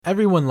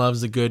Everyone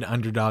loves a good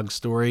underdog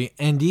story,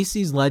 and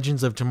DC's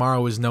Legends of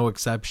Tomorrow is no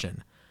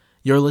exception.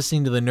 You're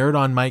listening to the Nerd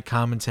on Mike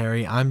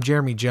commentary. I'm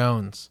Jeremy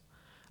Jones.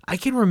 I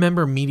can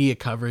remember media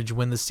coverage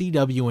when the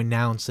CW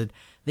announced that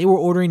they were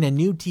ordering a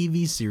new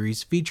TV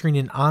series featuring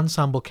an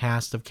ensemble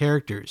cast of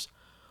characters.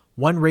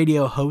 One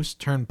radio host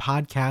turned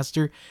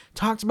podcaster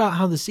talked about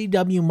how the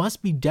CW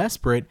must be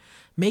desperate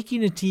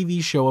making a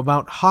TV show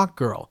about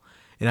Hawkgirl,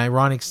 an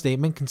ironic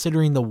statement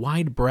considering the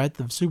wide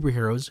breadth of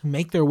superheroes who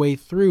make their way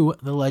through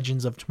the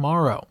Legends of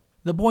Tomorrow.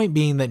 The point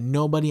being that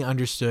nobody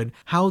understood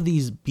how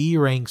these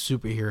B-rank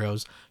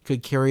superheroes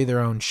could carry their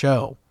own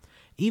show.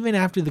 Even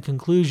after the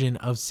conclusion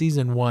of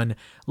Season 1,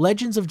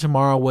 Legends of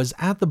Tomorrow was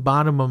at the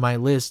bottom of my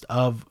list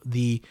of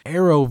the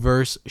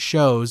Arrowverse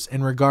shows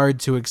in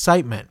regard to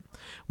excitement.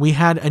 We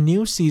had a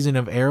new season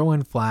of Arrow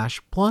and Flash,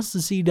 plus the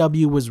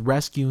CW was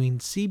rescuing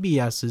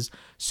CBS's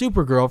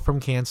Supergirl from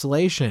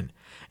cancellation,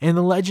 and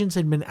the Legends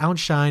had been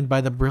outshined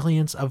by the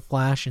brilliance of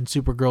Flash and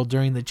Supergirl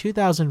during the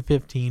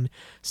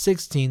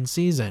 2015-16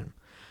 season.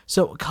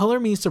 So color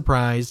me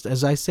surprised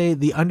as I say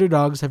the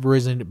underdogs have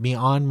risen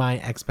beyond my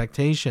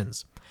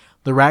expectations.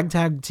 The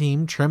ragtag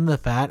team trimmed the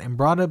fat and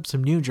brought up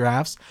some new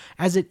drafts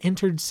as it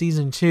entered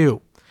Season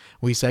 2.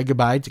 We said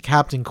goodbye to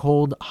Captain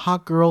Cold,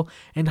 Hawkgirl,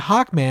 and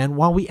Hawkman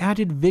while we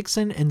added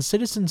Vixen and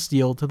Citizen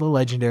Steel to the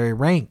legendary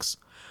ranks.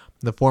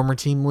 The former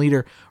team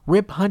leader,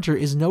 Rip Hunter,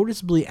 is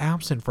noticeably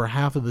absent for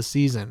half of the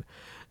season.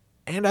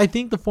 And I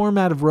think the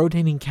format of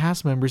rotating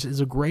cast members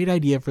is a great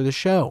idea for the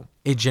show.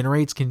 It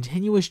generates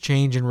continuous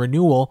change and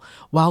renewal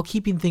while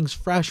keeping things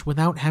fresh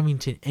without having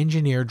to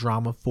engineer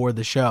drama for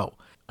the show.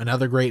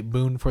 Another great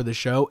boon for the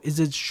show is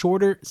its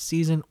shorter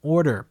season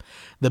order.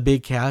 The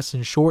big cast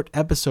and short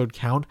episode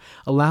count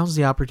allows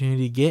the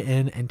opportunity to get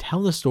in and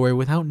tell the story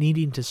without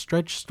needing to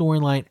stretch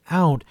storyline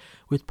out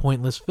with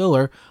pointless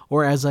filler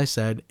or, as I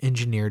said,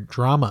 engineered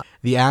drama.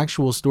 The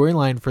actual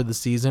storyline for the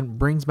season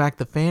brings back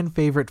the fan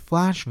favorite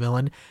Flash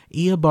villain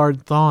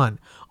Eobard Thawne,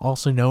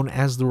 also known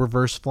as the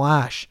Reverse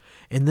Flash.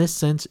 In this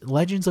sense,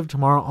 Legends of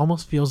Tomorrow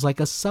almost feels like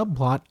a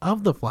subplot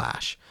of The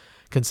Flash.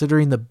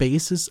 Considering the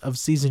basis of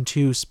Season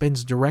 2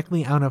 spins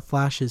directly out of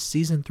Flash's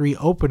Season 3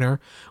 opener,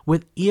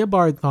 with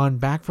Eobard Thawne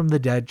back from the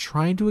dead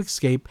trying to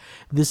escape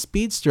the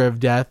speedster of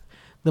death,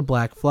 the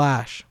Black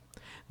Flash.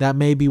 That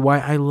may be why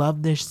I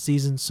love this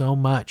season so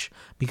much,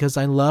 because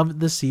I love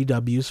the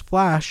CW's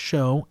Flash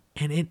show,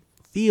 and it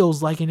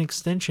feels like an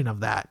extension of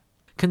that.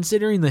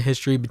 Considering the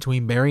history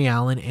between Barry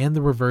Allen and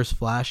the Reverse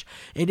Flash,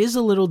 it is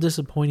a little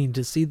disappointing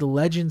to see the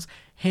Legends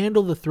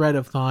handle the threat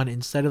of Thawne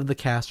instead of the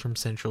cast from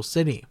Central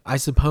City. I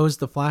suppose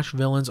the Flash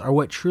villains are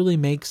what truly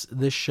makes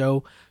this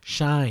show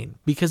shine,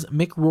 because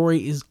Mick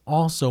Rory is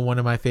also one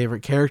of my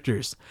favorite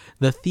characters.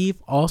 The Thief,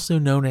 also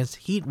known as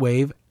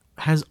Heatwave,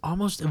 has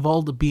almost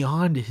evolved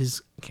beyond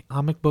his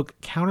comic book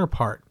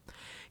counterpart.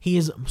 He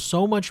is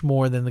so much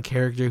more than the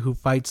character who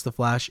fights the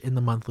Flash in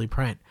the monthly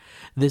print.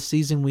 This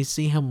season we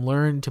see him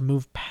learn to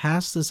move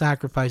past the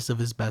sacrifice of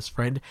his best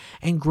friend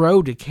and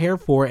grow to care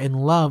for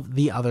and love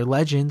the other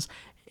Legends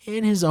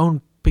in his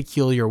own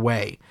peculiar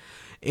way.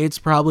 It's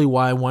probably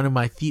why one of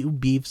my few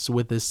beefs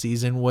with this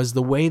season was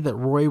the way that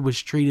Roy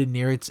was treated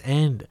near its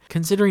end.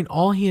 Considering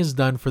all he has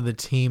done for the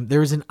team,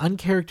 there is an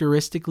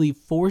uncharacteristically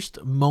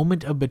forced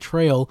moment of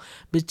betrayal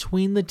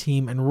between the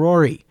team and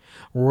Rory.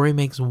 Rory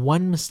makes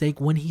one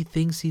mistake when he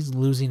thinks he's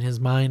losing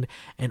his mind,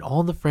 and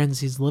all the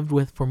friends he's lived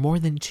with for more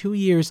than 2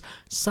 years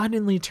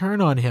suddenly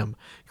turn on him,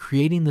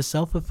 creating the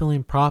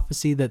self-fulfilling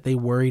prophecy that they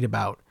worried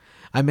about.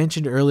 I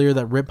mentioned earlier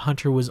that Rip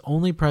Hunter was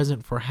only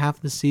present for half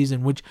the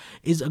season, which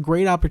is a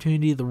great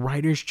opportunity the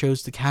writers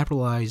chose to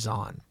capitalize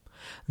on.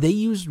 They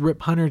used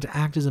Rip Hunter to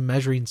act as a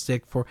measuring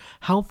stick for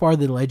how far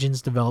the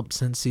Legends developed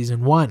since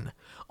Season 1.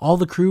 All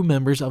the crew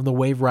members of the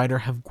Wave Rider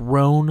have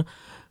grown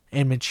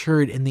and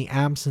matured in the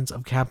absence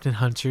of Captain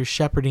Hunter's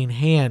shepherding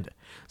hand.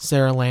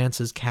 Sarah Lance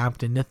as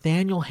Captain,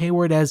 Nathaniel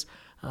Hayward as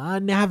a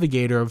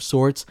navigator of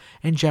sorts,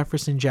 and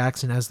Jefferson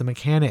Jackson as the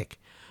mechanic.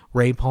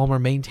 Ray Palmer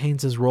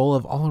maintains his role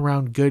of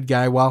all-around good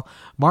guy, while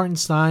Martin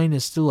Stein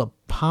is still a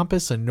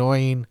pompous,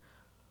 annoying...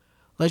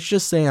 Let's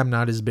just say I'm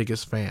not his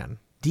biggest fan.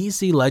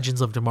 DC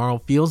Legends of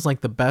Tomorrow feels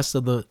like the best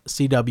of the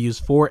CW's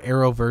 4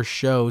 Arrowverse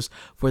shows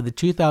for the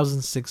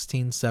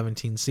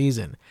 2016-17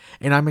 season,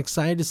 and I'm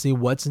excited to see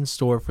what's in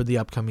store for the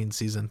upcoming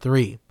Season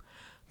 3.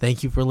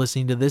 Thank you for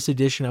listening to this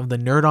edition of the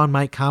Nerd on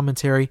Mike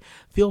commentary.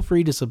 Feel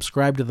free to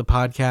subscribe to the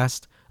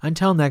podcast.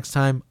 Until next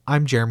time,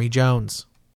 I'm Jeremy Jones.